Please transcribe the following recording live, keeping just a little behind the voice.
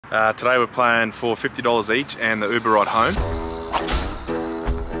Today we're playing for $50 each and the Uber ride home.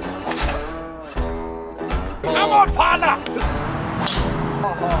 Come on, partner!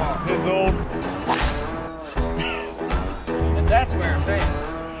 Here's all. And that's where it's at.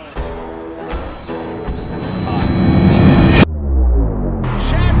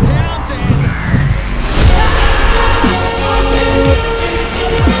 Townsend!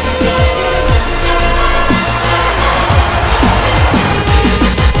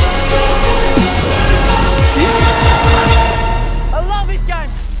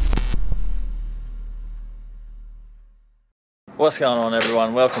 What's going on,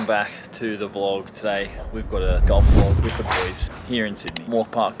 everyone? Welcome back to the vlog. Today we've got a golf vlog with the boys here in Sydney. Moore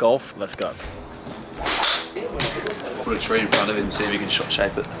Park Golf, let's go. Put a tree in front of him, see if he can shot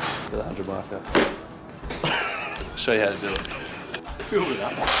shape it. Get the 100 marker. Show you how to do it. Feel with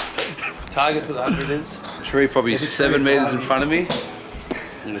that. Target to the 100 is. Tree probably 7 meters in front of me.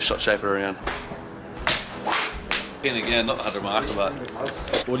 I'm gonna shot shape it around. And again, not the 100 marker, but.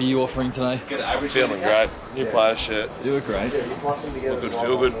 What are you offering today? Feeling great. New player shirt. You look great. Look good,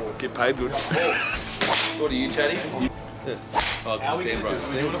 feel good, get paid good. What are you, Chatty? Oh, it's ambrose.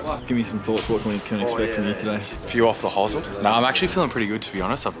 Give me some thoughts. What can we expect from you today? A few off the hosel. No, I'm actually feeling pretty good, to be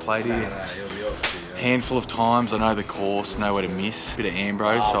honest. I've played here a handful of times. I know the course, know where to miss. Bit of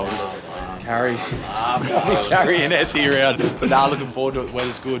ambrose, so I'll just carry an Essie around. But now looking forward to it. The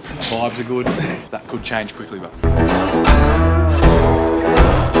weather's good, vibes are good. That could change quickly, but.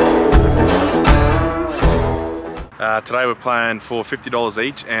 Today we're playing for $50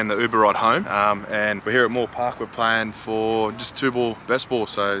 each and the Uber ride home. And we're here at Moore Park. We're playing for just 2xBALL best ball,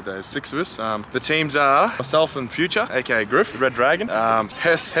 so there's 6 of us. The teams are myself and Future, aka Griff, Red Dragon,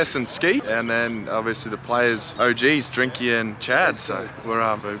 Hess and Ski, and then obviously the players, OGs, Drinky and Chad. So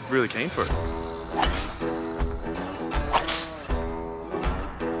we're really keen for it.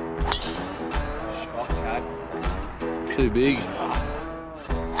 Too big.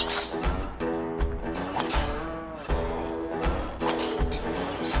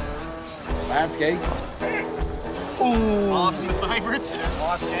 Ski. Ooh. One of my favourites.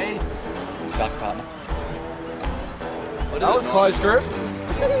 Ski. Suck, partner. That was close, Griff.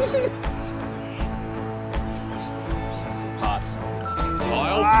 Parts.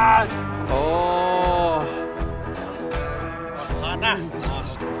 Oh. Partner.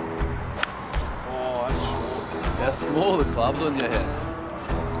 How small the clubs on your head.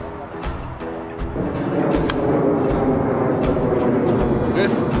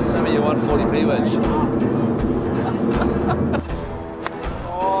 Good. Show me your 140p wedge.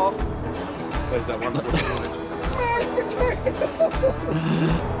 Oh. Where's that 140 wedge?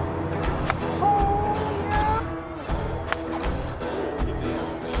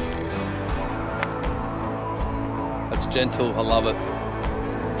 That's gentle, I love it.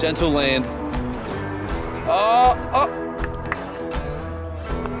 Gentle land. Oh, oh.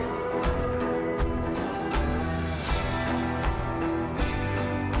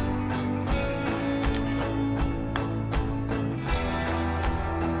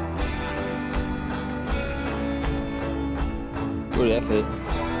 Good effort.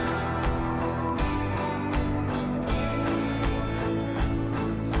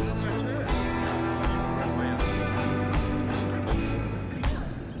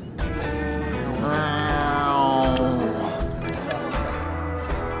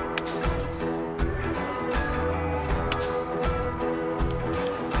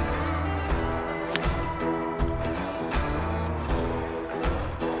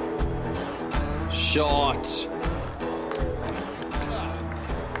 Shot.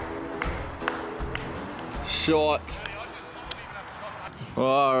 Shot.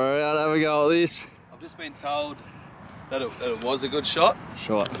 Alright, have a go at this. I've just been told that it was a good shot.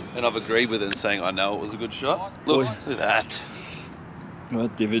 Shot. And I've agreed with it and saying I know it was a good shot. Look, look at that.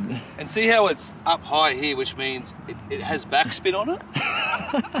 What divot? And see how it's up high here, which means it has backspin on it?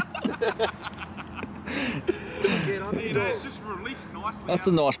 It's just released nicely. That's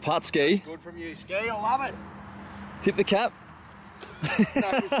a nice putt, Ski. Good from you, Ski. I love it. Tip the cap.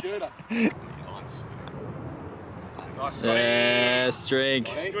 Nice. Yeah, streak.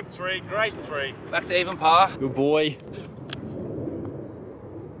 Good 3, great 3. Back to even par. Good boy.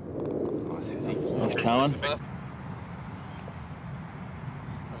 Nice Essie. Nice coming.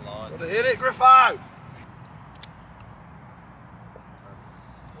 Hit it, Griffo.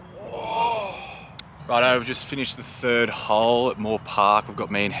 Righto, we've just finished the 3rd hole at Moore Park. We've got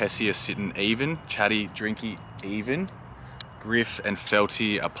me and Hessie are sitting even, Chatty, Drinky even, Griff and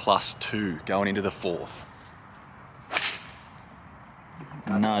Felty are +2 going into the 4th.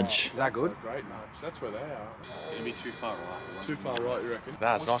 nudge. Is that good? Great nudge. That's where they are. It's gonna be too far right. Too far right, you reckon?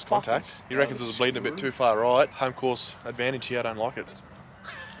 Nah, it's nice contact. He reckons it was bleeding a bit too far right. Home course advantage here, I don't like it.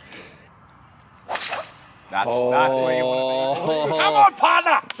 That's where you want to be. Come on,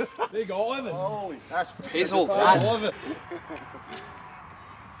 partner! Big Ivan. Holy, that's pizzled. What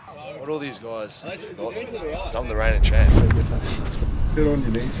are all these guys? I'm the reigning champ. Get on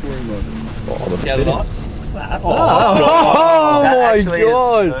your knees for him, man. Yeah, lot. Oh my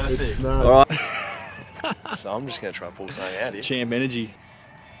god! It's All right. So I'm just gonna try and pull something out here. Champ energy.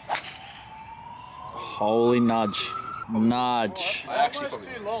 Holy nudge. Nudge. Almost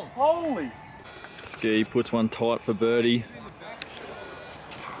too long. Holy! Ski puts one tight for birdie.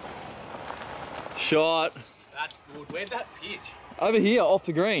 Shot. That's good. Where'd that pitch? Over here, off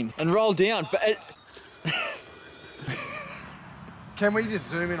the green, and roll down. But Can we just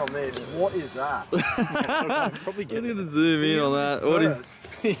zoom in on this? What is that? probably get it. Zoom in on that. What is?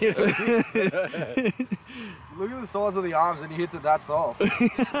 Look at the size of the arms and he hits it that soft.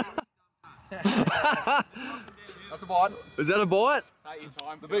 That's a bite. Is that a bite?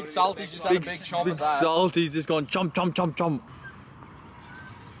 The big salty's just had a big chomp Big at that. salty's just gone chomp, chomp, chomp, chomp.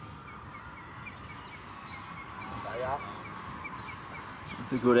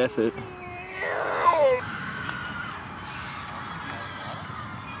 It's a good effort.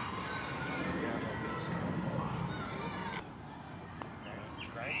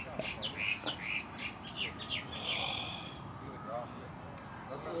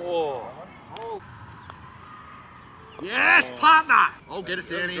 Yes, partner! I'll get us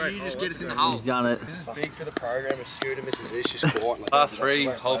down here, you just get us in the hole. He's done it. This is big for the program. A scooter misses this, just quietly. Par 3,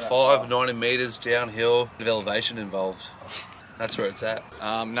 hole 5, 90 metres downhill. Bit of elevation involved. That's where it's at.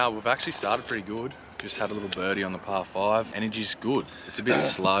 No, we've actually started pretty good. Just had a little birdie on the par 5. Energy's good. It's a bit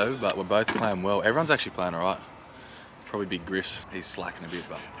slow, but we're both playing well. Everyone's actually playing all right. Probably Big Griff's. He's slacking a bit,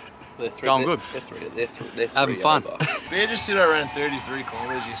 but going good. They're three Having fun. over. We just did around 33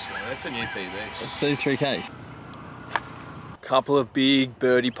 kilometres yesterday. That's a new PB. 33 Ks. Couple of big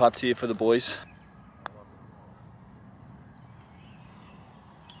birdie putts here for the boys.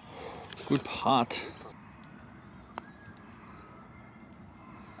 Good putt.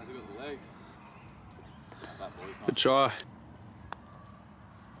 Good try.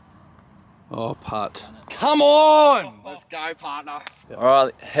 Oh, putt. Come on! Let's go, partner. All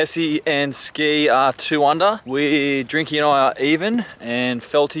right, Hesse and Ski are 2 under. We, Drinky and I are even, and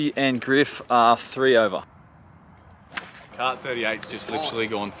Felty and Griff are 3 over. Cart 38's just literally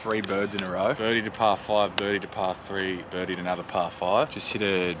gone 3 birds in a row. Birdie to par 5, birdie to par 3, birdie to another par 5. Just hit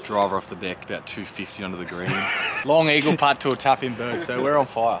a driver off the deck about 250 under the green. Long eagle putt to a tap-in bird, so we're on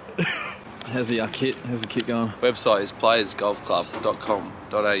fire. How's the kit? How's the kit going? Website is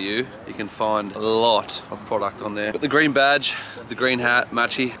playersgolfclub.com.au. You can find a lot of product on there. Got the green badge, the green hat,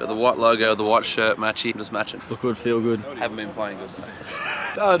 matchy. Got the white logo, the white shirt, matchy. Just matching. Look good, feel good. Haven't been playing good though.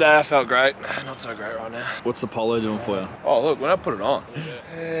 The other day I felt great. Not so great right now. What's the polo doing for you? Oh look, when I put it on.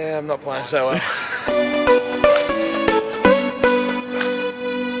 Yeah, I'm not playing so well.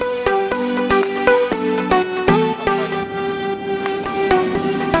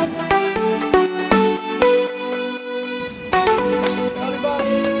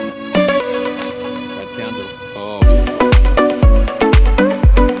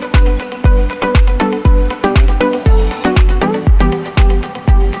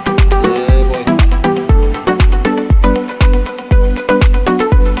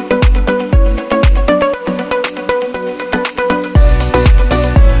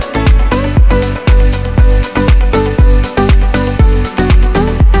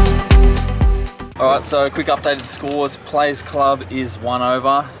 So quick update of the scores. Players Club is 1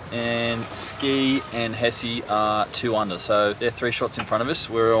 over and Ski and Hesse are 2 under. So they're 3 shots in front of us.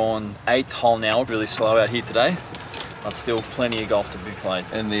 We're on 8th hole now. Really slow out here today, but still plenty of golf to be played.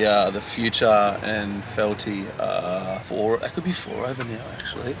 And the Future and Felty are 4. That could be 4 over now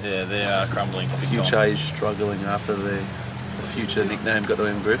actually. Yeah, they are crumbling. Future is struggling after the Future nickname got to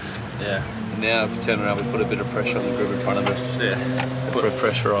him, Griff. Yeah. Now if you turn around, we put a bit of pressure on the group in front of us. Yeah. We're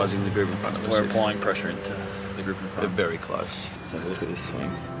pressurising the group in front of us. We're applying pressure into the group in front. They're very close. Let's have a look at this swing.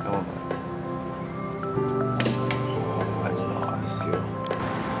 Come on, mate. Oh, that's nice.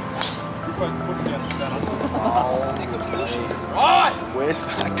 Right! Where's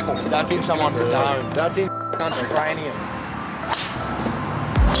that going? That's in someone's dome. That's in cranium.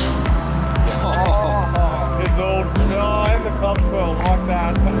 It's all, no, in the club well like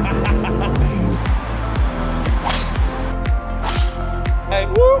that. Hey,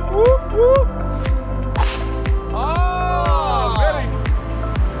 whoop, whoop, whoop. Oh, very.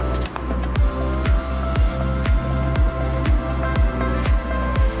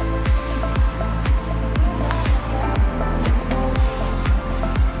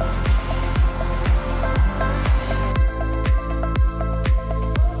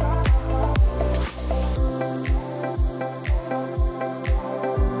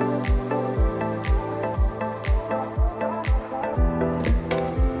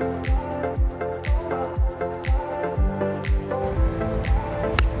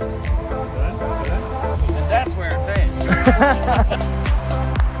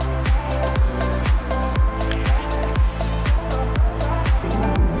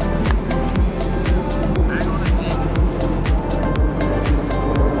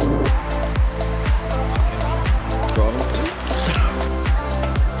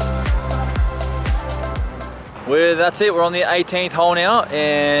 That's it, we're on the 18th hole now,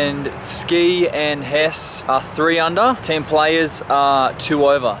 and Ski and Hess are 3 under. 10 players are 2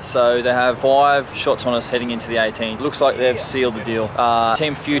 over, so they have 5 shots on us heading into the 18th. Looks like they've sealed the deal.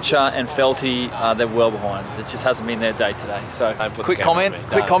 Team Future and Felty, they're well behind. It just hasn't been their day today. So, quick comment.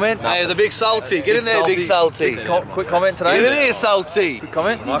 Hey, the big salty. Get in there, big salty. Quick comment today. Get in there, salty. Quick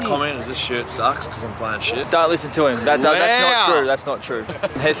comment. My comment is this shirt sucks because I'm playing shit. Don't listen to him. That's not true. That's not true.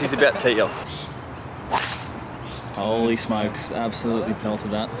 Hessy's about to tee off. Holy smokes, absolutely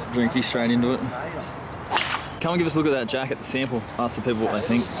pelted that. Drinky straight into it. Come and give us a look at that jacket, the sample. Ask the people what they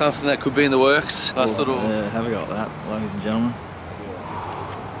think. Something that could be in the works. Nice little... Yeah, have a go at that, ladies and gentlemen.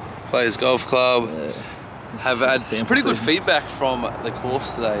 Players Golf Club. Have had pretty good season. feedback from the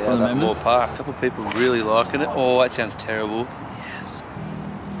course today. From the at members? Moore Park. A couple of people really liking it. Oh, that sounds terrible. Yes.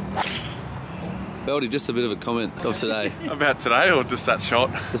 Beldy, just a bit of a comment of today. About today or just that shot?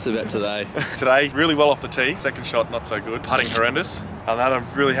 Just about today. Today, really well off the tee. Second shot, not so good. Putting horrendous. Other than that, I'm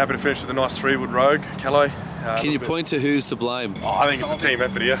really happy to finish with a nice 3-wood Rogue, Callow. Can you point to who's to blame? Oh, I think it's a team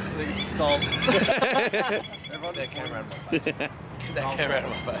effort here. Everyone, that camera out of my face. Get that camera out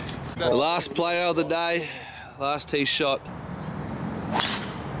of my face. The last player of the day, last tee shot.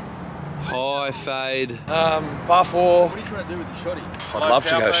 High fade. Par 4. What are you trying to do with the shotty? I'd love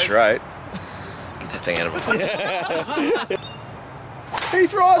to go straight. Get that thing out of my face. He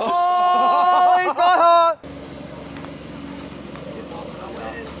throws! Oh, he's got heart!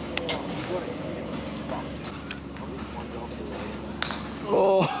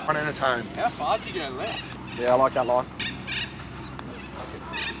 Oh. One in its home. How far did you go left? Yeah, I like that line.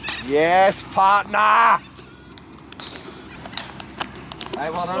 Yes, partner! Hey,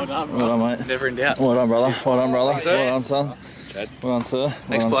 well done. Well done, mate. Never in doubt. Well done, brother. Well done, brother. Thanks, sir. Well done, son. Well done, sir.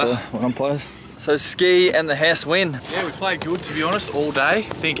 Thanks, well done, player. sir. Well done, players. So Ski and the Hess win. Yeah, we played good, to be honest, all day. I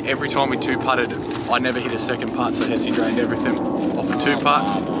think every time we 2-putted, I never hit a second putt, so Hessy drained everything off a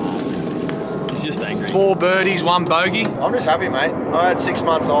 2-putt. He's just angry. 4 birdies, 1 bogey. I'm just happy, mate. I had 6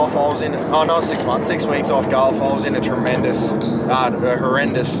 months off. I was in, oh, not 6 months, 6 weeks off golf. I was in a horrendous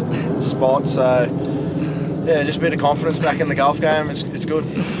spot. So, yeah, just a bit of confidence back in the golf game. It's good.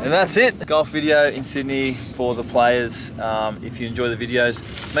 And that's it. Golf video in Sydney for the players. If you enjoy the videos,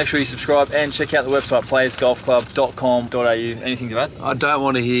 make sure you subscribe and check out the website, playersgolfclub.com.au. Anything to add? I don't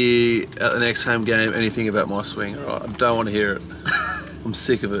want to hear at the next home game anything about my swing. All right? I don't want to hear it. I'm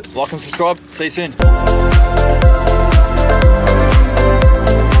sick of it. Like and subscribe. See you soon.